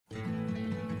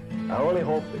I only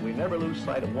hope that we never lose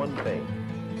sight of one thing,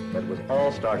 that it was all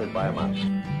started by a mouse.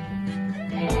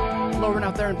 Hello, everyone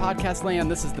out there in podcast land.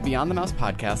 This is the Beyond the Mouse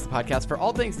podcast, the podcast for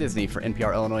all things Disney for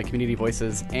NPR Illinois Community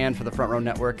Voices and for the Front Row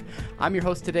Network. I'm your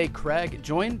host today, Craig,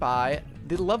 joined by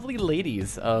the lovely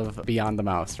ladies of Beyond the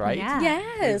Mouse, right? Yeah.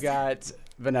 Yes. We've got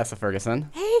Vanessa Ferguson.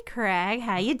 Hey, Craig.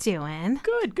 How you doing?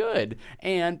 Good.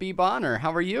 And Bea Bonner,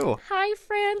 how are you? Hi,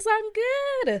 friends.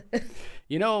 I'm good.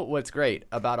 You know what's great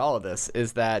about all of this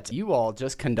is that you all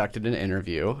just conducted an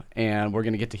interview, and we're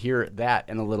going to get to hear that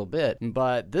in a little bit.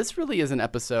 But this really is an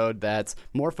episode that's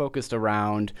more focused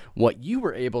around what you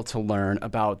were able to learn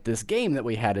about this game that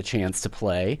we had a chance to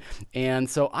play. And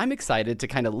so I'm excited to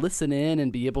kind of listen in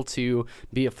and be able to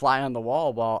be a fly on the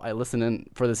wall while I listen in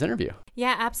for this interview.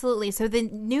 Yeah, absolutely. So the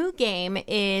new game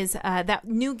is, that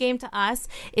new game to us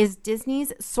is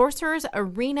Disney's Sorcerer's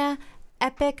Arena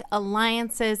Epic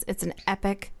Alliances. It's an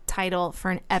epic title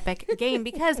for an epic game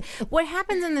because what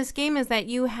happens in this game is that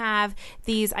you have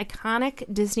these iconic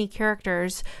Disney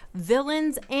characters,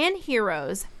 villains and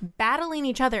heroes, battling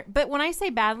each other. But when I say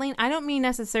battling, I don't mean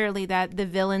necessarily that the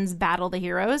villains battle the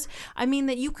heroes. I mean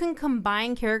that you can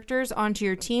combine characters onto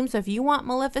your team. So if you want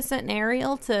Maleficent and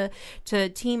Ariel to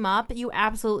team up, you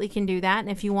absolutely can do that. And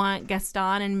if you want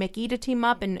Gaston and Mickey to team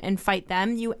up and fight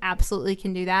them, you absolutely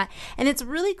can do that. And it's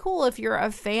really cool if you're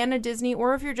a fan of Disney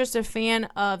or if you're just a fan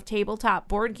of tabletop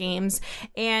board games.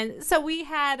 And so we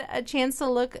had a chance to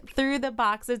look through the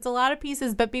box. It's a lot of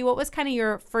pieces, but Bea, what was kind of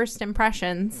your first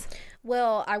impressions?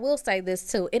 Well, I will say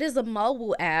this too. It is a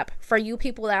mobile app for you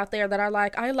people out there that are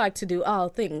like, I like to do all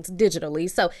things digitally.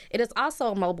 So it is also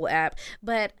a mobile app,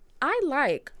 but I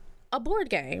like a board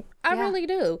game. I really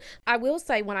do. I will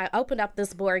say when I opened up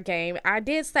this board game, I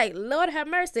did say, Lord have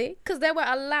mercy, because there were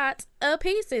a lot of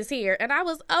pieces here and I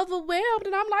was overwhelmed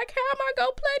and I'm like, how am I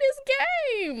going to play this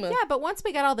game? Yeah, but once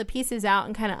we got all the pieces out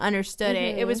and kind of understood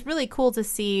it was really cool to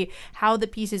see how the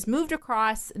pieces moved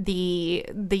across the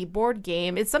board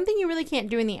game. It's something you really can't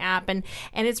do in the app. And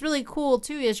it's really cool,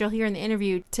 too, as you'll hear in the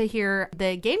interview, to hear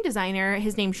the game designer.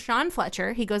 His name's Sean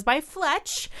Fletcher. He goes by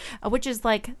Fletch, which is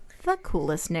like the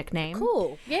coolest nickname.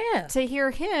 Cool. Yeah. To hear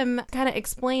him kind of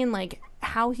explain like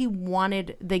how he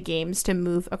wanted the games to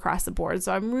move across the board.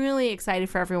 So I'm really excited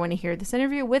for everyone to hear this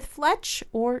interview with Fletch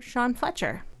or Sean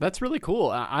Fletcher. That's really cool.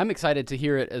 I'm excited to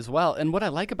hear it as well. And what I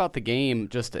like about the game,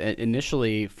 just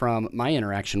initially from my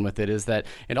interaction with it, is that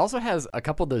it also has a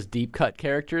couple of those deep cut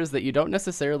characters that you don't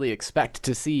necessarily expect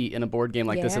to see in a board game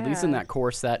like this, at least in that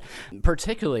core set.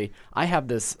 Particularly, I have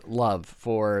this love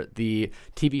for the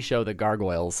TV show The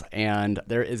Gargoyles, and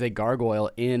there is a gargoyle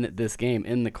in this game,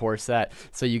 in the core set.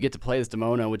 So you get to play as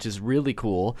Demona, which is really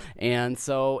cool. And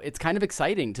so it's kind of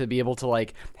exciting to be able to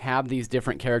like have these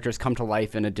different characters come to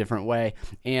life in a different way,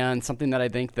 and something that I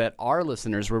think that our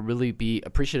listeners will really be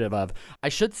appreciative of. I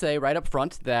should say right up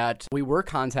front that we were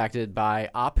contacted by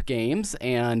Op Games,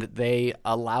 and they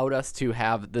allowed us to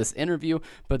have this interview,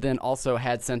 but then also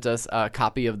had sent us a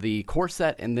copy of the core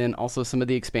set and then also some of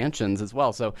the expansions as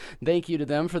well. So thank you to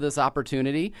them for this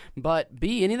opportunity. But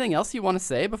Bea, anything else you want to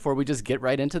say before we just get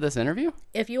right into this interview?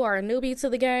 If you are a newbie to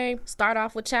the game, start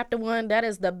off with chapter 1. That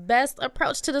is the best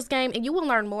approach to this game, and you will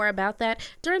learn more about that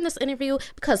during this interview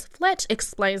because Fletch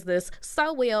explains this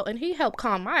so well, and he helped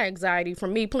calm my anxiety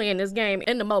from me playing this game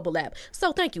in the mobile app.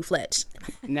 So thank you, Fletch.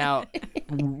 Now,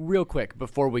 real quick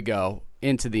before we go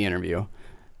into the interview,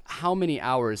 how many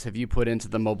hours have you put into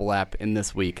the mobile app in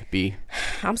this week, Bea?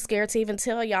 I'm scared to even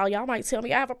tell y'all. Y'all might tell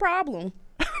me I have a problem.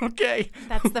 Okay.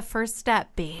 That's the first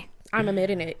step, Bea. I'm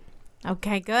admitting it.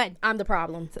 Okay, good. I'm the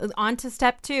problem. So on to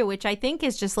step 2, which I think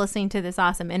is just listening to this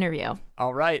awesome interview.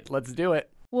 All right, let's do it.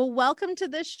 Well, welcome to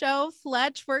the show,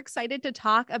 Fletch. We're excited to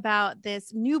talk about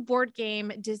this new board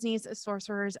game, Disney's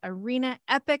Sorcerer's Arena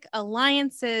Epic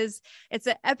Alliances. It's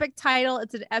an epic title.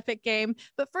 It's an epic game.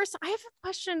 But first, I have a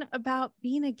question about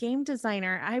being a game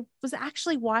designer. I was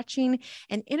actually watching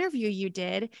an interview you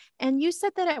did, and you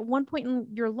said that at one point in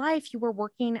your life, you were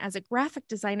working as a graphic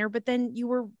designer, but then you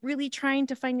were really trying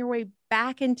to find your way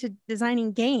back into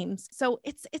designing games. So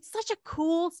it's such a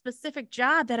cool, specific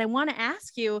job that I want to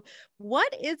ask you,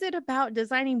 what is it about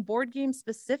designing board games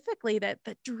specifically that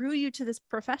drew you to this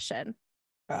profession?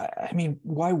 I mean,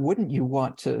 why wouldn't you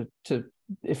want to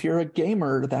if you're a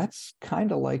gamer, that's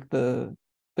kind of like the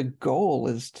goal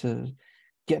is to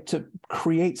get to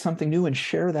create something new and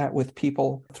share that with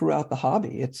people throughout the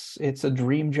hobby. It's a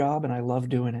dream job and I love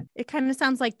doing it. It kind of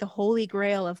sounds like the holy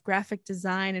grail of graphic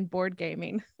design and board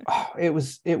gaming. Oh, it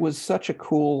was such a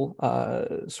cool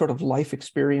sort of life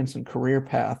experience and career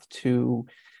path to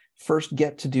first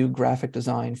get to do graphic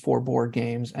design for board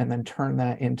games and then turn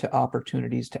that into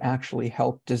opportunities to actually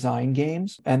help design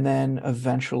games, and then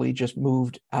eventually just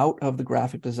moved out of the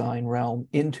graphic design realm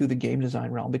into the game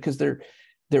design realm, because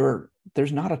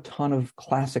there's not a ton of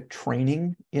classic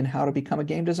training in how to become a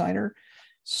game designer.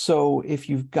 So if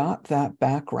you've got that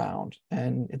background,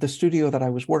 and the studio that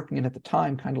I was working in at the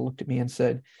time kind of looked at me and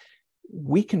said,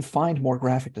 we can find more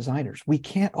graphic designers. We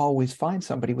can't always find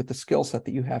somebody with the skill set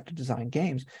that you have to design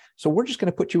games. So we're just going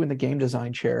to put you in the game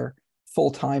design chair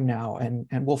full time now, and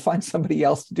we'll find somebody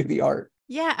else to do the art.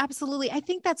 Yeah, absolutely. I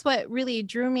think that's what really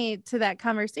drew me to that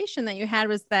conversation that you had,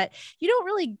 was that you don't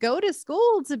really go to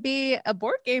school to be a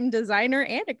board game designer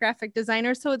and a graphic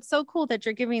designer. So it's so cool that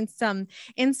you're giving some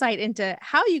insight into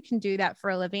how you can do that for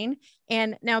a living.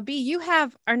 And now, B, you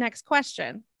have our next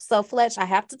question. So, Fletch, I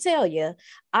have to tell you,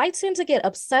 I tend to get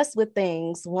obsessed with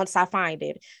things once I find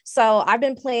it. So I've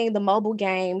been playing the mobile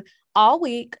game all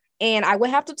week. And I would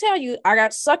have to tell you, I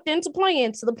got sucked into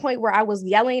playing to the point where I was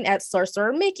yelling at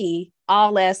Sorcerer Mickey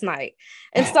all last night.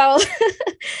 And so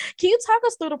can you talk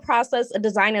us through the process of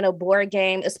designing a board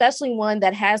game, especially one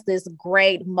that has this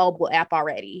great mobile app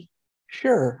already?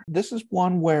 Sure. This is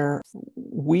one where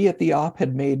we at the Op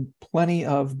had made plenty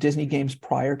of Disney games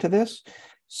prior to this.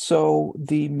 So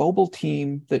the mobile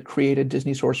team that created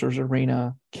Disney Sorcerer's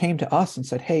Arena came to us and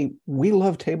said, hey, we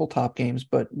love tabletop games,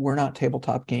 but we're not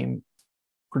tabletop game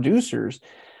producers.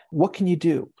 What can you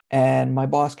do? And my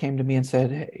boss came to me and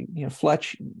said, hey,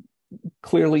 Fletch,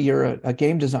 clearly you're a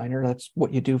game designer. That's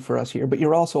what you do for us here, but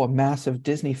you're also a massive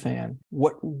Disney fan.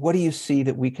 What do you see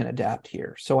that we can adapt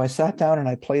here? So I sat down and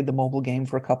I played the mobile game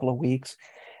for a couple of weeks,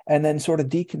 and then sort of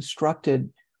deconstructed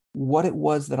what it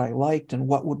was that I liked and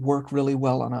what would work really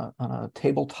well on a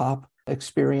tabletop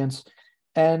experience,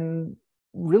 and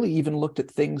really even looked at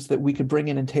things that we could bring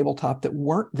in tabletop that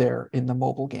weren't there in the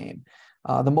mobile game.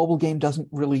 The mobile game doesn't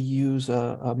really use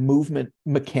a movement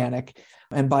mechanic.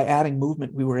 And by adding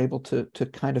movement, we were able to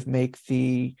kind of make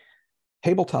the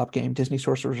tabletop game, Disney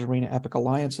Sorcerer's Arena Epic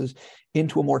Alliances,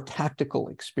 into a more tactical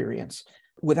experience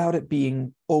without it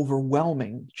being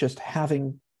overwhelming, just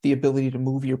having the ability to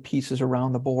move your pieces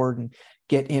around the board and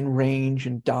get in range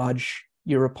and dodge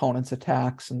your opponent's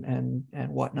attacks and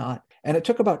whatnot. And it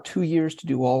took about 2 years to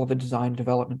do all of the design,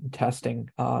 development, and testing.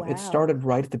 Wow. It started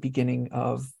right at the beginning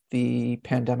of the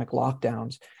pandemic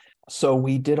lockdowns. So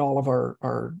we did all of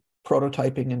our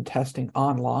prototyping and testing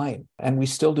online, and we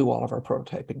still do all of our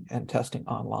prototyping and testing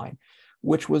online,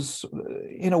 which was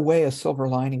in a way a silver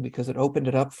lining, because it opened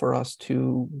it up for us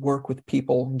to work with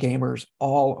people, gamers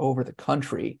all over the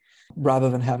country, rather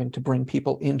than having to bring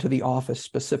people into the office,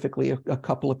 specifically a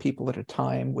couple of people at a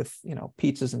time with,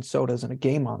 pizzas and sodas and a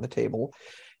game on the table.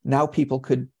 Now people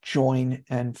could join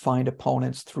and find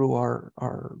opponents through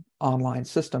our online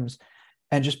systems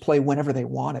and just play whenever they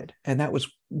wanted. And that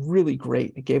was really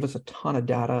great. It gave us a ton of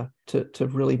data to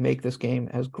really make this game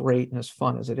as great and as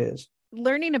fun as it is.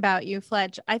 Learning about you,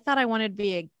 Fletch, I thought I wanted to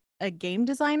be a game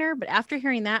designer, but after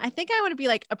hearing that, I think I want to be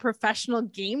like a professional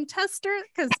game tester,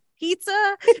 because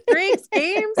pizza, drinks,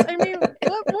 games. I mean,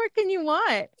 what more can you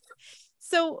want?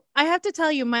 So I have to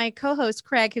tell you, my co-host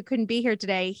Craig, who couldn't be here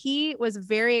today, he was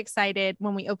very excited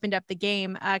when we opened up the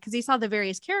game because he saw the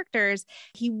various characters.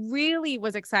 He really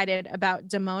was excited about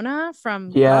Demona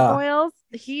from Gargoyles.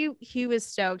 He was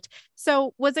stoked.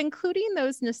 So was including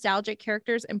those nostalgic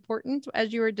characters important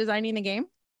as you were designing the game?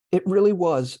 It really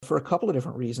was, for a couple of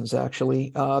different reasons,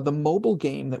 actually. The mobile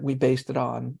game that we based it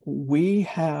on, we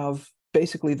have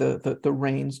basically the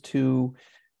reins to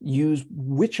use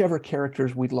whichever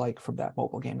characters we'd like from that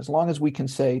mobile game, as long as we can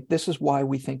say, this is why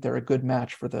we think they're a good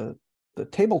match for the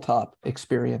tabletop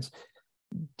experience.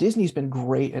 Disney's been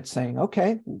great at saying,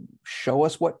 okay, show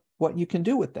us what you can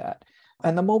do with that.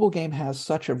 And the mobile game has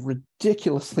such a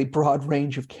ridiculously broad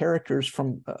range of characters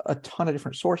from a ton of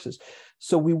different sources.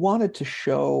 So we wanted to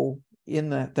show in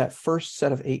that first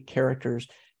set of 8 characters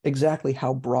exactly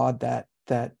how broad that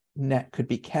net could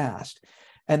be cast.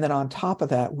 And then on top of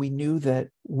that, we knew that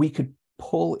we could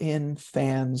pull in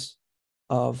fans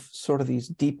of sort of these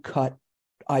deep cut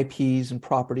IPs and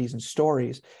properties and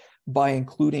stories by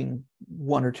including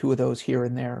 1 or 2 of those here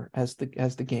and there as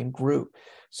the game grew.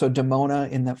 So Demona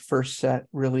in that first set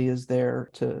really is there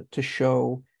to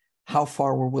show how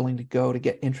far we're willing to go to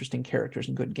get interesting characters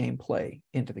and good gameplay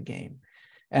into the game.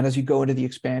 And as you go into the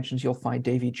expansions, you'll find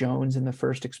Davy Jones in the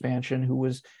first expansion, who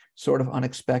was sort of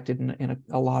unexpected in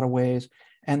a lot of ways.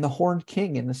 And the Horned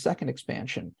King in the second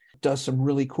expansion does some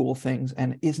really cool things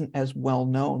and isn't as well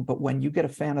known. But when you get a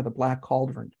fan of the Black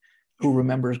Cauldron who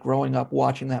remembers growing up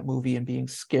watching that movie and being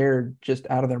scared just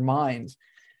out of their minds,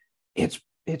 it's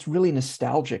it's really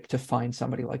nostalgic to find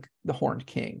somebody like the Horned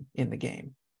King in the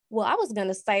game. Well, I was going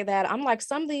to say that I'm like,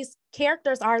 some of these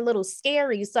characters are a little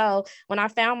scary. So when I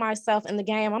found myself in the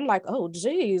game, I'm like, oh,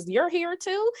 geez, you're here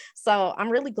too. So I'm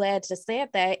really glad you said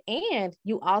that. And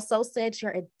you also said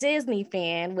you're a Disney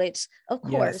fan, which of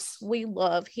course we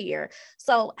love here.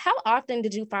 So how often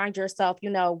did you find yourself,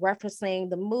 referencing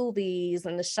the movies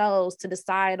and the shows to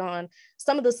decide on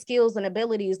some of the skills and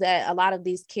abilities that a lot of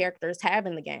these characters have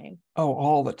in the game? Oh,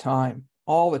 all the time.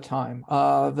 All the time.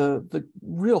 The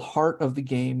real heart of the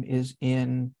game is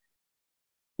in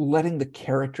letting the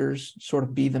characters sort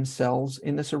of be themselves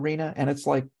in this arena. And it's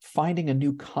like finding a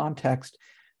new context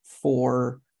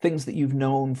for things that you've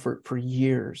known for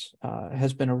years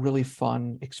has been a really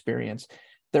fun experience.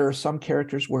 There are some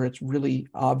characters where it's really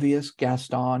obvious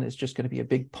Gaston is just going to be a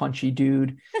big punchy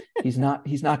dude. He's not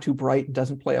too bright and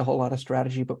doesn't play a whole lot of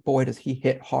strategy, but boy, does he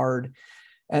hit hard.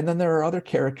 And then there are other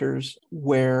characters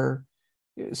where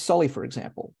Sully, for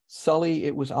example. Sully,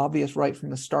 it was obvious right from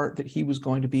the start that he was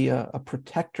going to be a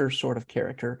protector sort of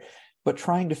character, but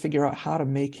trying to figure out how to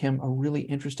make him a really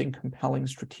interesting, compelling,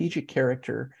 strategic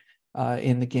character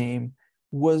in the game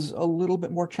was a little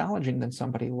bit more challenging than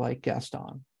somebody like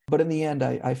Gaston. But in the end,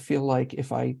 I feel like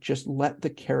if I just let the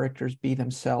characters be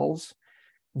themselves,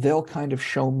 they'll kind of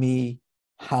show me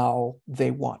how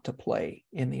they want to play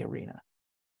in the arena.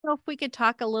 So if we could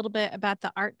talk a little bit about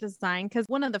the art design, because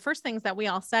one of the first things that we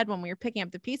all said when we were picking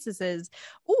up the pieces is,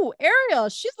 "Oh, Ariel,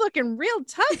 she's looking real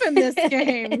tough in this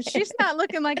game. She's not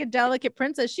looking like a delicate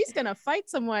princess. She's going to fight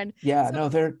someone." Yeah, so,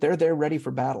 no, they're ready for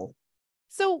battle.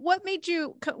 So what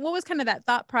was kind of that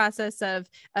thought process of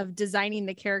designing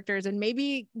the characters and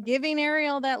maybe giving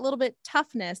Ariel that little bit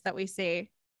toughness that we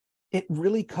see? It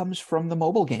really comes from the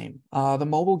mobile game. The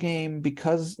mobile game,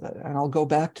 because, and I'll go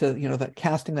back to, that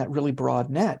casting that really broad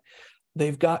net,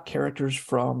 they've got characters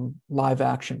from live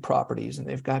action properties, and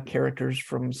they've got characters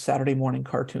from Saturday morning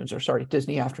cartoons,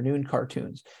 Disney afternoon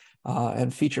cartoons,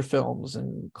 and feature films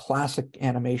and classic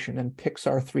animation and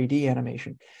Pixar 3D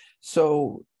animation.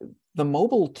 So the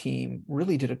mobile team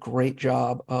really did a great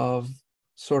job of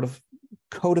sort of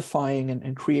codifying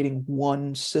and creating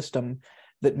one system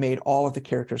that made all of the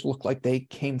characters look like they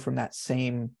came from that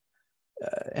same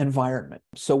environment.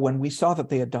 So when we saw that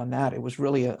they had done that, it was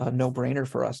really a no-brainer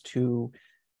for us to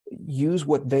use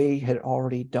what they had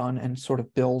already done and sort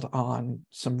of build on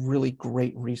some really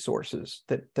great resources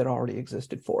that already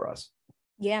existed for us.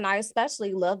 Yeah, and I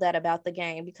especially love that about the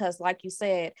game because, like you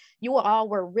said, you all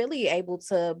were really able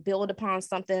to build upon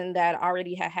something that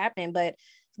already had happened, but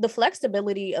the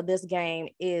flexibility of this game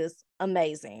is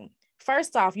amazing.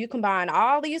 First off, you combine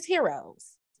all these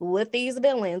heroes with these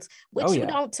villains, which you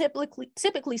don't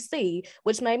typically see,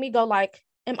 which made me go like,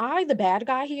 am I the bad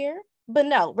guy here? But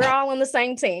no, we're all on the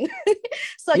same team.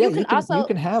 So you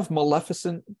can have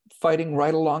Maleficent fighting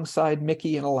right alongside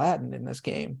Mickey and Aladdin in this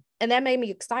game. And that made me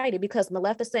excited because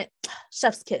Maleficent,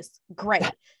 chef's kiss, great.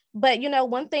 But,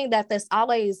 one thing that this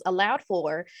always allowed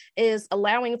for is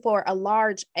allowing for a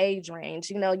large age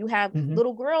range. You have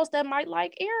little girls that might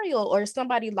like Ariel or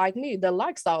somebody like me that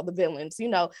likes all the villains.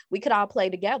 We could all play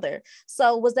together.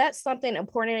 So was that something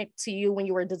important to you when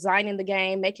you were designing the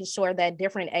game, making sure that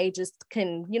different ages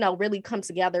can, really come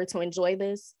together to enjoy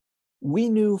this? We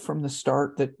knew from the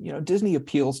start that, Disney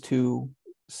appeals to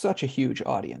such a huge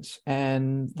audience,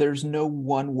 and there's no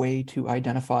one way to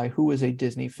identify who is a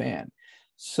Disney fan.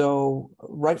 So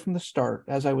right from the start,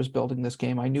 as I was building this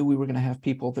game, I knew we were going to have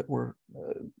people that were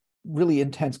really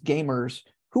intense gamers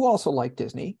who also like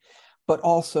Disney, but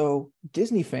also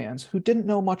Disney fans who didn't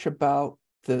know much about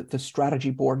the strategy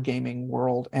board gaming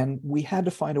world. And we had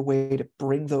to find a way to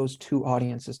bring those two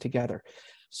audiences together.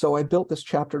 So I built this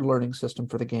chapter learning system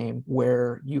for the game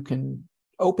where you can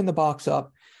open the box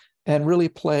up and really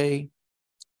play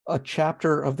a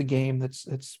chapter of the game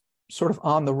that's sort of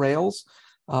on the rails.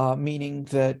 Meaning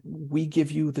that we give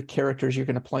you the characters you're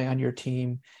going to play on your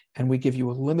team, and we give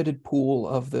you a limited pool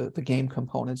of the game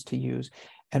components to use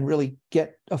and really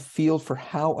get a feel for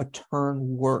how a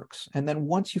turn works. And then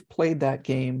once you've played that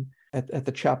game at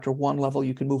the chapter 1 level,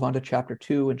 you can move on to chapter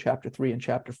 2 and chapter 3 and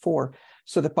chapter 4,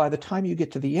 so that by the time you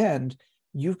get to the end,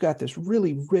 you've got this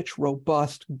really rich,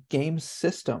 robust game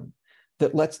system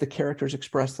that lets the characters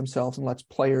express themselves and lets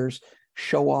players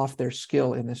show off their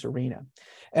skill in this arena.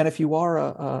 And if you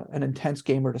are an intense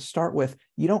gamer to start with,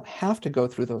 you don't have to go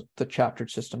through the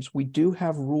chaptered systems. We do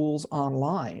have rules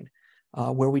online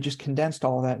where we just condensed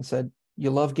all of that and said, you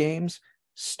love games,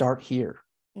 start here.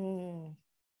 Well,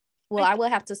 I will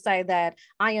have to say that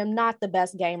I am not the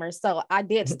best gamer, so I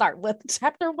did start with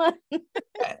chapter 1.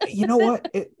 You know what?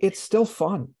 It's still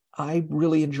fun. I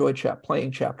really enjoy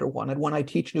playing chapter one. And when I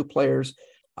teach new players,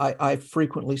 I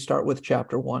frequently start with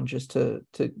chapter one just to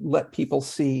let people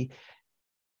see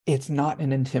it's not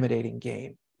an intimidating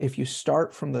game. If you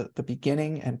start from the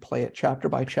beginning and play it chapter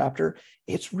by chapter,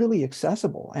 it's really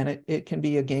accessible, and it can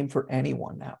be a game for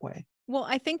anyone that way. Well,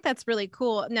 I think that's really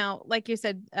cool. Now, like you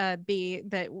said, B,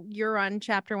 that you're on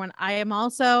chapter one. I am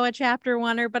also a chapter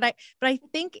oneer, but I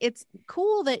think it's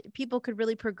cool that people could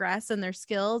really progress in their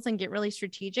skills and get really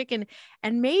strategic and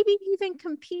maybe even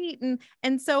compete.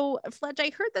 And so, Fletch,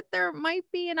 I heard that there might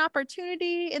be an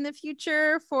opportunity in the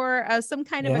future for some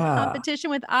kind of a competition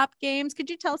with Op Games. Could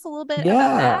you tell us a little bit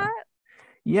about that?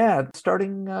 Yeah,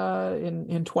 starting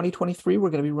in 2023,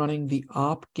 we're going to be running the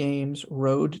Op Games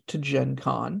Road to Gen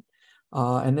Con.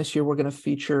 And this year we're going to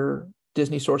feature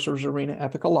Disney Sorcerer's Arena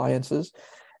Epic Alliances.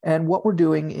 And what we're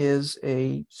doing is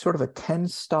a sort of a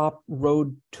 10-stop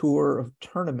road tour of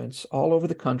tournaments all over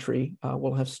the country.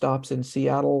 We'll have stops in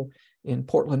Seattle, in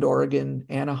Portland, Oregon,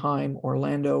 Anaheim,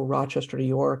 Orlando, Rochester, New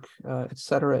York, et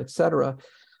cetera, et cetera.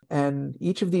 And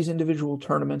each of these individual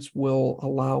tournaments will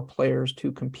allow players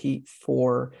to compete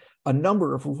for a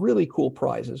number of really cool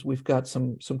prizes. We've got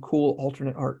some cool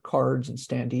alternate art cards and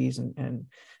standees and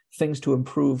things to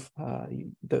improve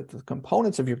the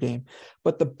components of your game.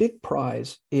 But the big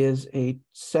prize is a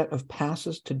set of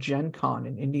passes to Gen Con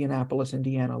in Indianapolis,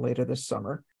 Indiana later this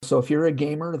summer. So if you're a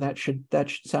gamer, that should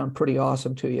sound pretty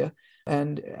awesome to you.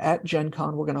 And at Gen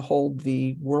Con, we're going to hold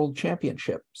the World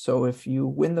Championship. So if you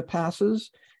win the passes,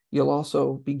 you'll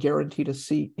also be guaranteed a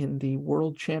seat in the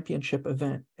World Championship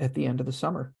event at the end of the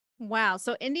summer. Wow.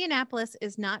 So Indianapolis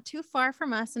is not too far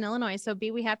from us in Illinois. So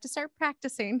B, we have to start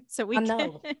practicing so we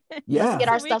can get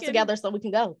our stuff together so we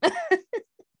can go.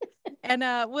 And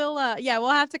we'll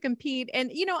have to compete.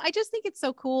 And I just think it's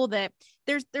so cool that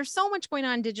there's so much going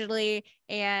on digitally,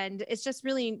 and it's just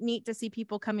really neat to see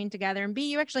people coming together. And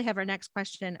B, you actually have our next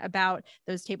question about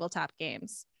those tabletop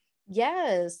games.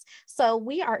 Yes. So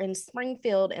we are in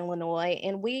Springfield, Illinois,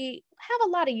 and we have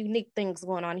a lot of unique things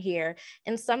going on here.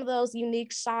 And some of those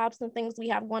unique shops and things we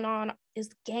have going on is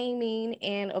gaming,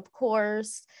 and of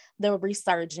course, the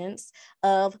resurgence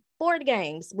of board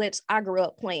games, which I grew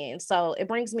up playing. So it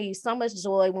brings me so much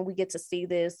joy when we get to see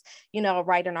this,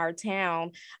 right in our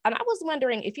town. And I was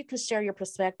wondering if you could share your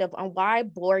perspective on why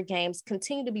board games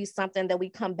continue to be something that we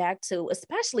come back to,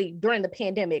 especially during the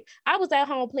pandemic. I was at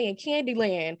home playing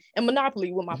Candyland and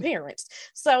Monopoly with my parents.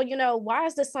 So, why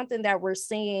is this something that we're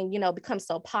seeing, become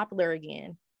so popular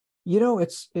again?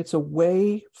 It's a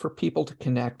way for people to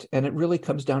connect, and it really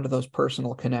comes down to those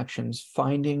personal connections,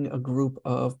 finding a group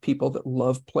of people that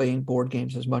love playing board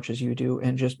games as much as you do,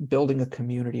 and just building a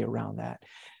community around that.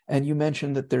 And you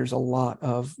mentioned that there's a lot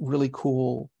of really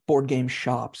cool board game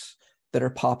shops that are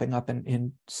popping up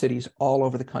in cities all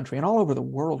over the country and all over the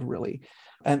world, really.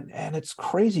 And it's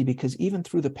crazy because even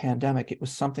through the pandemic, it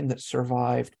was something that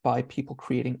survived by people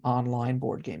creating online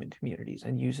board gaming communities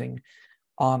and using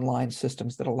online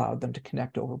systems that allowed them to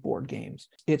connect over board games.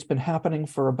 It's been happening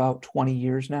for about 20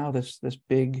 years now, this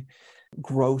big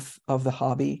growth of the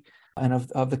hobby and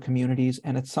of the communities.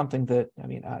 And it's something that,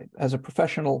 I, as a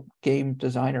professional game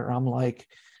designer, I'm like,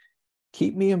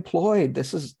 keep me employed.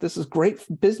 This is great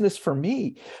business for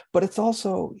me. But it's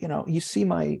also, you see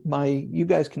you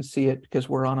guys can see it because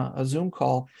we're on a Zoom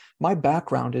call. My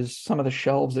background is some of the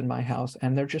shelves in my house,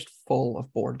 and they're just full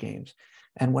of board games.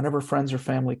 And whenever friends or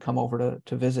family come over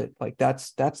to visit, like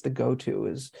that's the go-to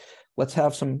is let's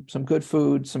have some good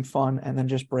food, some fun, and then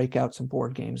just break out some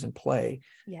board games and play.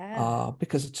 Yeah.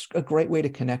 Because it's a great way to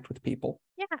connect with people.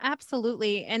 Yeah,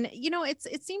 absolutely. And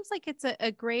it seems like it's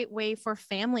a great way for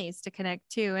families to connect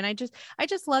too. And I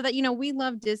just love that, we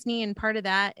love Disney, and part of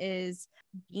that is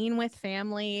being with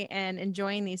family and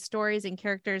enjoying these stories and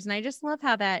characters. And I just love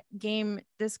how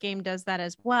this game does that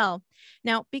as well.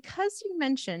 Now, because you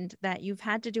mentioned that you've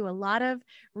had to do a lot of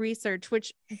research,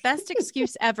 which best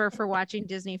excuse ever for watching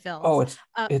Disney films. Oh,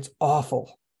 it's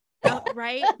awful.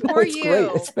 Right? Poor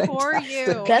you. Poor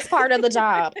you. Best part of the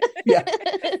job. Yeah.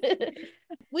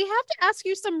 We have to ask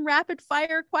you some rapid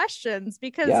fire questions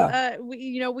because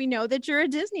we know that you're a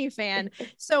Disney fan.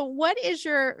 So what is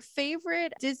your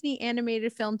favorite Disney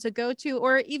animated film to go to,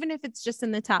 or even if it's just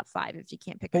in the top 5 if you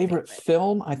can't pick favorite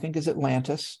film, I think, is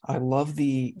Atlantis. I love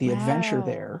the adventure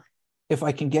there. If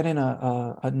I can get in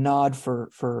a nod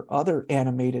for other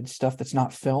animated stuff that's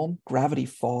not film, Gravity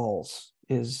Falls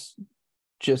is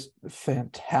just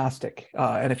fantastic.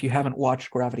 And if you haven't watched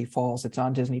Gravity Falls, it's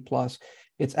on Disney Plus.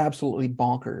 It's absolutely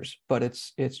bonkers, but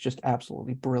it's just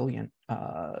absolutely brilliant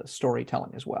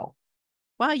storytelling as well.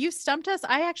 Wow, you stumped us.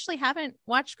 I actually haven't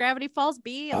watched Gravity Falls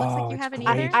B. It looks like you it's haven't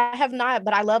great. either. I have not,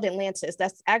 but I love Atlantis.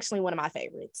 That's actually one of my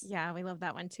favorites. Yeah, we love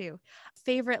that one too.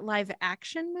 Favorite live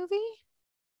action movie?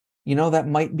 You know, that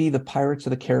might be the Pirates of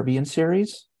the Caribbean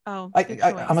series. Oh, good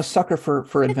I'm a choice. sucker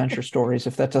for adventure stories.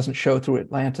 If that doesn't show through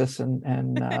Atlantis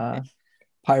and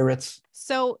Pirates.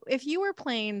 So, if you were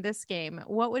playing this game,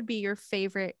 what would be your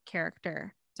favorite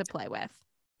character to play with?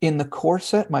 In the core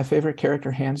set, my favorite character,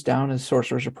 hands down, is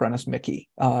Sorcerer's Apprentice Mickey.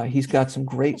 He's got some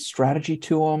great strategy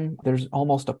to him. There's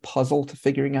almost a puzzle to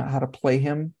figuring out how to play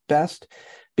him best,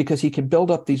 because he can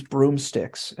build up these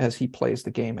broomsticks as he plays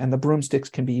the game, and the broomsticks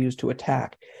can be used to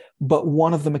attack. But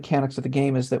one of the mechanics of the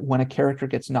game is that when a character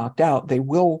gets knocked out, they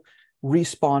will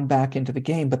respawn back into the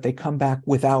game, but they come back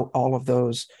without all of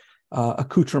those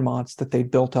accoutrements that they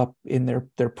built up in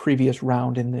their previous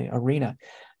round in the arena.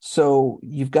 So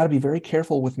you've got to be very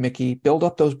careful with Mickey, build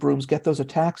up those brooms, get those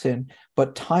attacks in,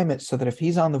 but time it so that if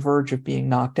he's on the verge of being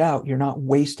knocked out, you're not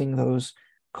wasting those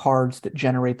cards that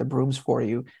generate the brooms for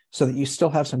you, so that you still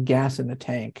have some gas in the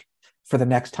tank for the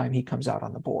next time he comes out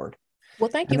on the board. Well,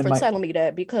 thank And you then for telling me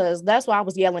that, because that's why I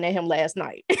was yelling at him last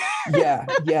night. Yeah.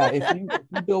 If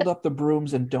you build up the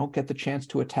brooms and don't get the chance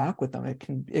to attack with them, it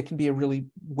can be a really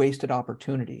wasted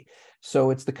opportunity.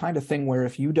 So it's the kind of thing where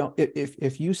if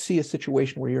you see a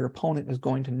situation where your opponent is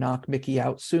going to knock Mickey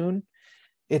out soon,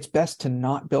 it's best to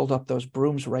not build up those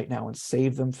brooms right now and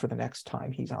save them for the next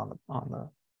time he's on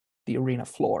the arena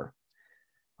floor.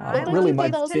 I Really,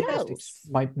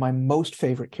 like my most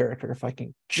favorite character, if I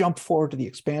can jump forward to the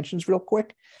expansions real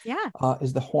quick,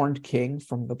 is the Horned King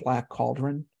from the Black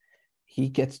Cauldron. He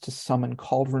gets to summon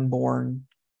Cauldron-born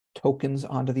tokens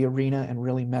onto the arena and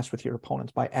really mess with your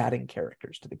opponents by adding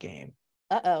characters to the game.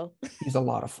 Uh-oh. He's a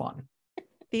lot of fun.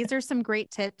 These are some great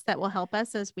tips that will help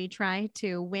us as we try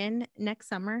to win next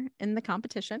summer in the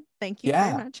competition. Thank you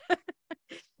very much.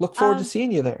 Look forward to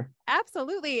seeing you there.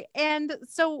 Absolutely. And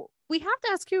so we have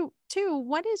to ask you too,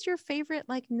 what is your favorite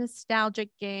like nostalgic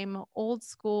game, old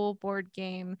school board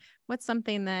game? What's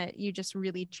something that you just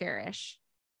really cherish?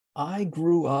 I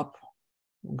grew up,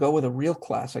 go with a real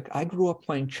classic. I grew up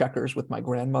playing checkers with my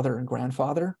grandmother and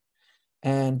grandfather,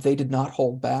 and they did not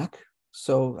hold back.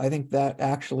 So I think that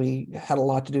actually had a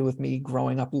lot to do with me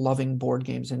growing up loving board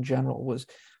games in general, was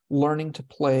learning to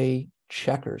play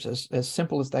checkers, as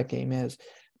simple as that game is,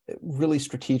 really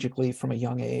strategically from a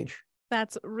young age.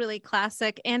 That's really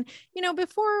classic. And, you know,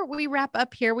 before we wrap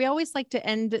up here, we always like to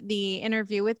end the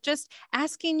interview with just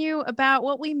asking you about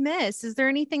what we missed. Is there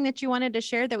anything that you wanted to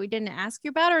share that we didn't ask you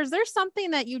about? Or is there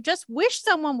something that you just wish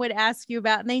someone would ask you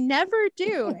about and they never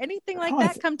do? Anything like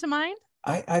that come to mind?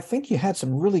 I think you had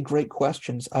some really great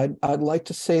questions. I'd like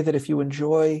to say that if you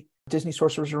enjoy Disney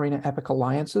Sorcerer's Arena Epic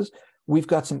Alliances, we've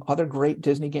got some other great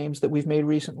Disney games that we've made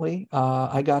recently.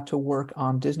 I got to work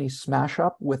on Disney Smash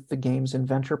Up with the game's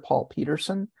inventor, Paul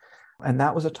Peterson, and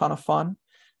that was a ton of fun.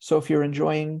 So if you're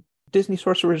enjoying Disney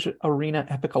Sorcerer's Arena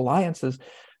Epic Alliances,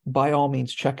 by all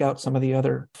means, check out some of the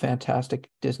other fantastic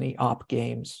Disney op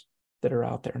games that are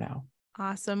out there now.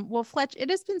 Awesome. Well, Fletch, it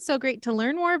has been so great to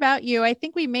learn more about you. I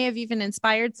think we may have even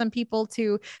inspired some people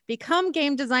to become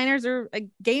game designers or a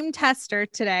game tester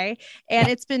today. And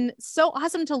it's been so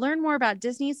awesome to learn more about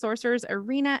Disney Sorcerer's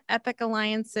Arena Epic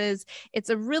Alliances. It's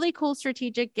a really cool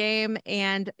strategic game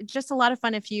and just a lot of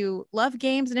fun if you love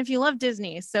games and if you love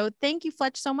Disney. So thank you,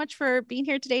 Fletch, so much for being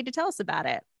here today to tell us about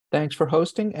it. Thanks for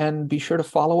hosting, and be sure to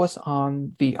follow us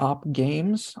on the Op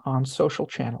Games on social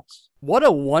channels. What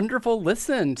a wonderful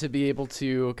listen to be able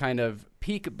to kind of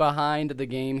peek behind the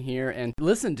game here and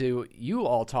listen to you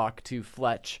all talk to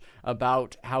Fletch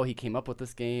about how he came up with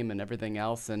this game and everything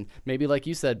else. And maybe, like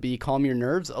you said, calm your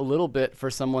nerves a little bit for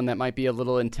someone that might be a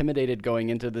little intimidated going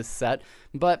into this set.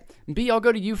 But B, I'll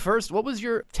go to you first. What was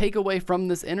your takeaway from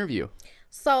this interview?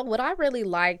 So what I really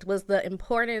liked was the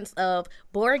importance of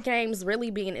board games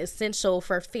really being essential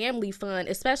for family fun,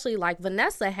 especially like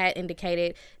Vanessa had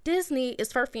indicated, Disney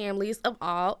is for families of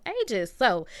all ages.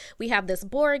 So we have this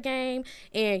board game,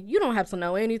 and you don't have to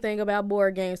know anything about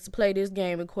board games to play this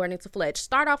game, according to Fletch.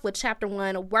 Start off with chapter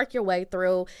 1, work your way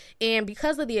through, and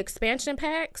because of the expansion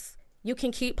packs, you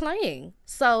can keep playing.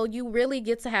 So you really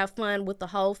get to have fun with the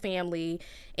whole family.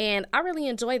 And I really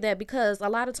enjoy that because a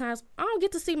lot of times I don't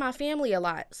get to see my family a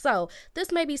lot. So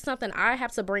this may be something I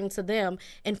have to bring to them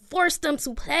and force them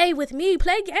to play with me,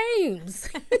 play games.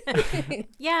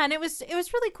 Yeah, and it was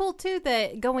really cool too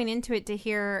that going into it to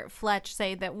hear Fletch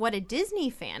say that what a Disney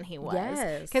fan he was.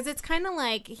 Yes. Because it's kind of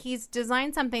like he's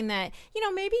designed something that, you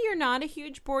know, maybe you're not a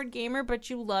huge board gamer, but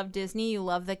you love Disney, you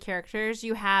love the characters,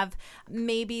 you have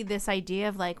maybe this idea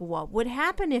of like what would happen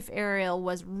happen if Ariel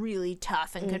was really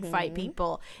tough and could fight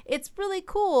people. It's really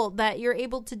cool that you're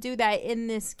able to do that in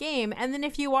this game. And then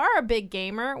if you are a big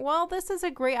gamer, well, this is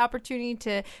a great opportunity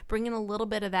to bring in a little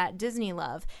bit of that Disney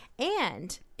love.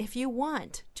 And if you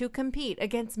want to compete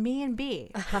against me and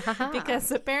B,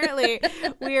 because apparently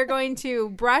we are going to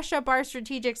brush up our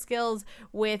strategic skills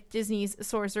with Disney's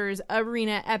Sorcerers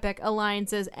Arena Epic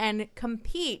Alliances and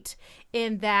compete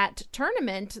in that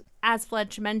tournament. As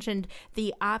Fletch mentioned,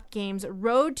 the Op Games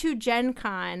Road to Gen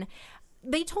Con.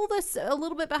 They told us a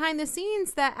little bit behind the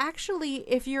scenes that actually,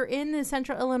 if you're in the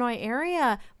Central Illinois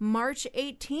area, March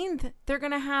 18th, they're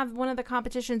going to have one of the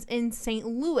competitions in St.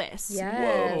 Louis.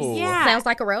 Yes. Whoa. Yeah. Sounds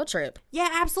like a road trip. Yeah,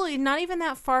 absolutely. Not even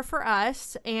that far for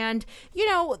us. And, you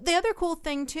know, the other cool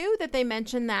thing, too, that they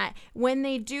mentioned that when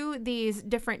they do these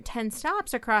different 10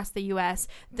 stops across the U.S.,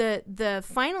 the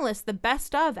finalists, the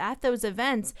best of at those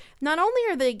events, not only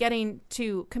are they getting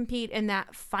to compete in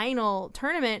that final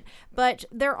tournament, but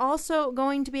they're also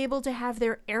going to be able to have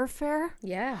their airfare,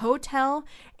 hotel,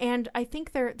 and I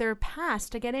think their pass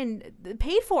to get in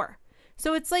paid for.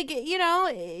 So it's like, you know,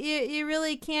 you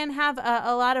really can have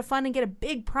a lot of fun and get a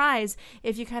big prize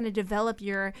if you kind of develop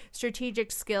your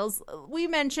strategic skills. We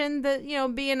mentioned that, you know,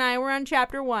 B and I were on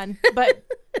chapter 1, but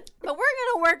we're going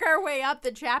to work our way up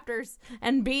the chapters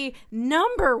and be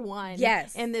number 1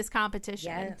 in this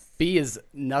competition. Yes. B is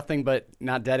nothing but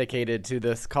not dedicated to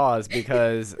this cause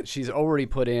because she's already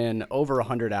put in over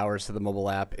 100 hours to the mobile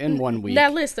app in 1 week.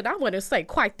 Now listen, I wouldn't say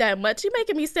quite that much. You're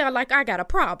making me sound like I got a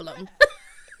problem.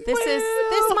 This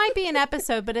might be an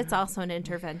episode, but it's also an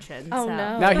intervention. Oh, so.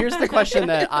 no. Now, here's the question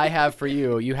that I have for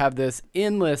you. You have this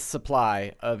endless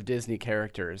supply of Disney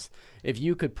characters. If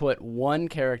you could put one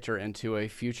character into a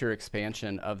future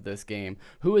expansion of this game,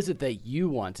 who is it that you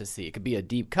want to see? It could be a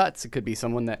Deep Cuts. It could be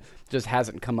someone that just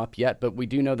hasn't come up yet. But we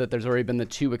do know that there's already been the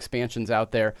 2 expansions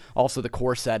out there. Also, the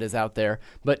core set is out there.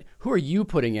 But who are you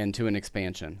putting into an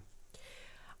expansion?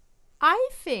 I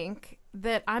think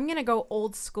that I'm going to go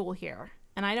old school here.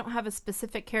 And I don't have a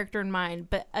specific character in mind,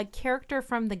 but a character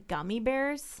from the Gummy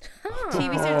Bears TV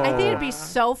series. I think it'd be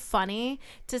so funny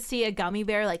to see a gummy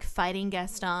bear like fighting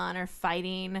Gaston or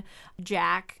fighting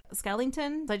Jack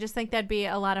Skellington. I just think that'd be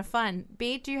a lot of fun.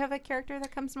 B, do you have a character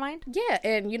that comes to mind? Yeah,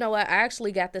 and you know what? I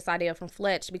actually got this idea from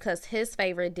Fletch because his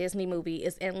favorite Disney movie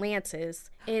is Atlantis.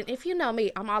 And if you know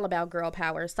me, I'm all about girl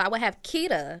power. So I would have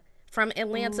Kida from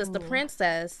Atlantis, the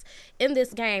princess, in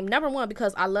this game. Number 1,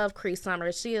 because I love Cree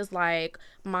Summers. She is like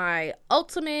my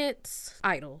ultimate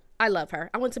idol. I love her.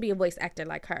 I want to be a voice actor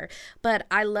like her. But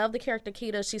I love the character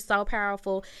Kida. She's so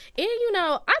powerful. And, you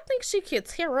know, I think she could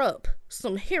tear up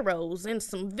some heroes and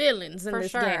some villains in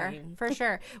this game. For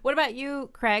sure. What about you,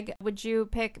 Craig? Would you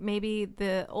pick maybe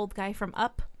the old guy from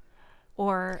Up?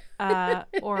 Or I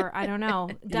don't know,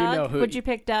 Doug? Would you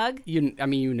pick Doug? You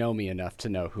know me enough to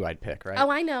know who I'd pick, right? Oh,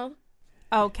 I know.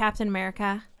 Oh, Captain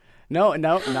America. No,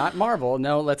 not Marvel.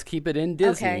 No, let's keep it in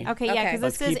Disney. Okay, yeah, because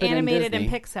Let's this is keep it in animated in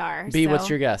Disney. Pixar. B, so. what's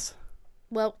your guess?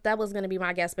 Well, that was going to be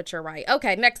my guess, but you're right.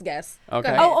 Okay, next guess. Okay.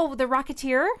 Go ahead. Oh, the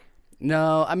Rocketeer?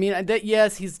 No, I mean,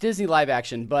 yes, he's Disney live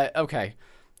action, but okay.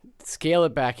 Scale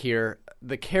it back here.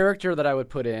 The character that I would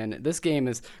put in, this game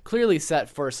is clearly set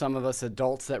for some of us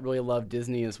adults that really love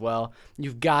Disney as well.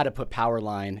 You've got to put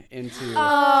Powerline into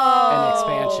an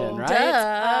expansion, right?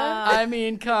 I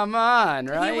mean, come on,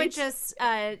 right? He would just,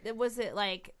 was it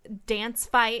like dance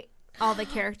fight? All the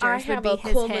characters I would have be a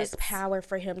his coolest hits. power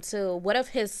for him too. What if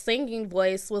his singing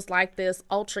voice was like this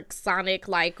ultrasonic,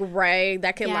 like Ray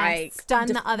that could like stun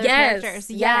the other yes,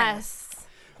 characters? Yes.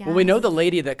 Well, we know the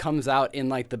lady that comes out in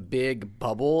like the big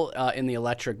bubble in the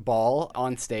electric ball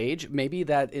on stage. Maybe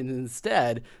that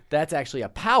instead, that's actually a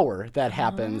power that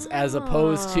happens as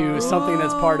opposed to something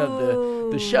that's part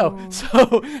of the show.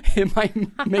 So it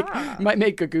might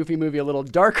make a Goofy movie a little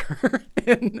darker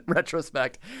in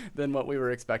retrospect than what we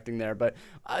were expecting there. But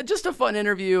just a fun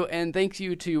interview, and thank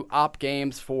you to Op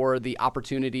Games for the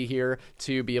opportunity here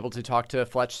to be able to talk to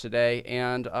Fletch today.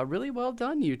 And really well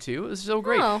done, you two. It was so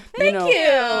great. Oh, thank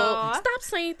you. Aw. Stop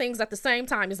saying things at the same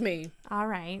time as me. All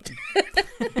right.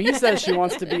 B says she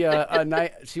wants to be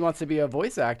a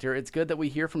voice actor. It's good that we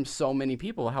hear from so many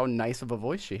people how nice of a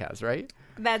voice she has, right?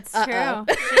 That's true.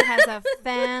 She has a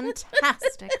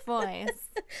fantastic voice.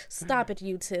 Stop it,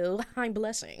 you two. I'm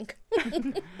blushing.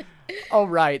 All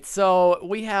right. So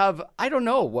we have, I don't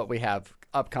know what we have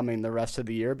upcoming the rest of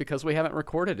the year because we haven't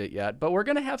recorded it yet, but we're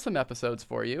going to have some episodes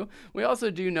for you. We also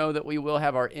do know that we will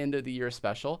have our end of the year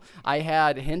special. I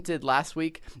had hinted last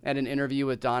week at an interview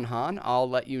with Don Hahn. I'll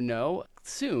let you know.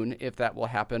 soon if that will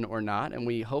happen or not, and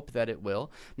we hope that it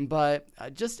will. But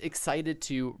just excited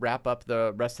to wrap up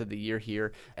the rest of the year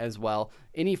here as well.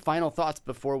 Any final thoughts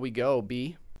before we go,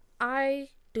 B? I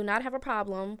do not have a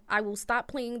problem. I will stop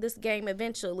playing this game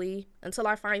eventually until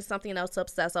I find something else to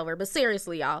obsess over. But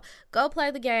seriously, y'all, go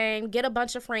play the game, get a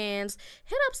bunch of friends,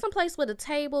 hit up someplace with a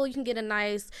table. You can get a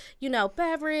nice,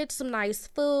 beverage, some nice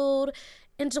food.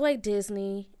 Enjoy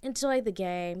Disney. Enjoy the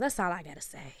game. That's all I got to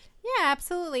say. Yeah,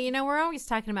 absolutely. We're always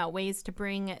talking about ways to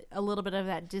bring a little bit of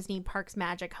that Disney Parks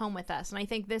magic home with us. And I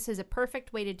think this is a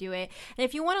perfect way to do it. And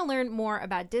if you want to learn more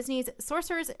about Disney's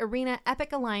Sorcerer's Arena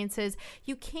Epic Alliances,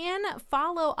 you can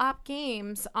follow Op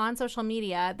Games on social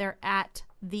media. They're at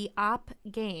the Op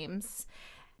Games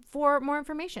for more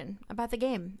information about the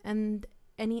game and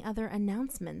any other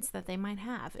announcements that they might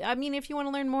have. I mean, if you want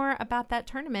to learn more about that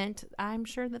tournament, I'm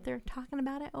sure that they're talking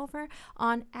about it over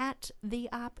on at the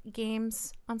Op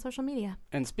Games on social media.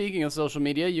 And speaking of social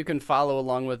media, you can follow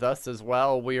along with us as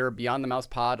well. We're Beyond the Mouse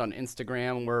Pod on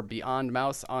Instagram. We're Beyond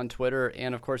Mouse on Twitter.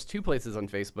 And, of course, 2 places on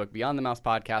Facebook, Beyond the Mouse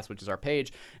Podcast, which is our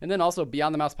page, and then also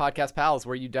Beyond the Mouse Podcast Pals,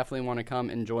 where you definitely want to come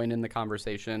and join in the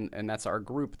conversation. And that's our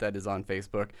group that is on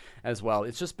Facebook as well.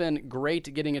 It's just been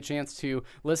great getting a chance to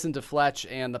listen to Fletch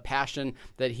and the passion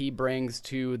that he brings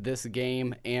to this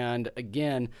game. And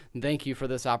again, thank you for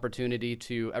this opportunity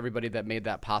to everybody that made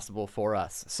that possible for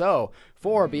us. So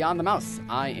for Beyond the Mouse,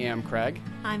 I am Craig.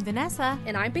 I'm Vanessa.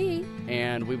 And I'm B.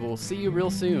 And we will see you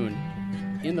real soon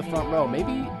in the front row,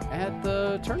 maybe at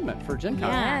the tournament for Gen Con.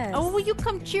 Yeah. Oh, will you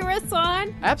come cheer us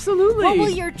on? Absolutely. What will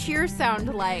your cheer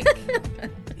sound like?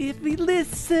 If we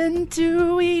listen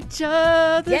to each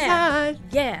other's eyes.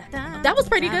 Yeah. That was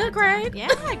pretty good, Craig. Yeah,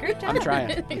 great job.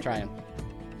 I'm trying.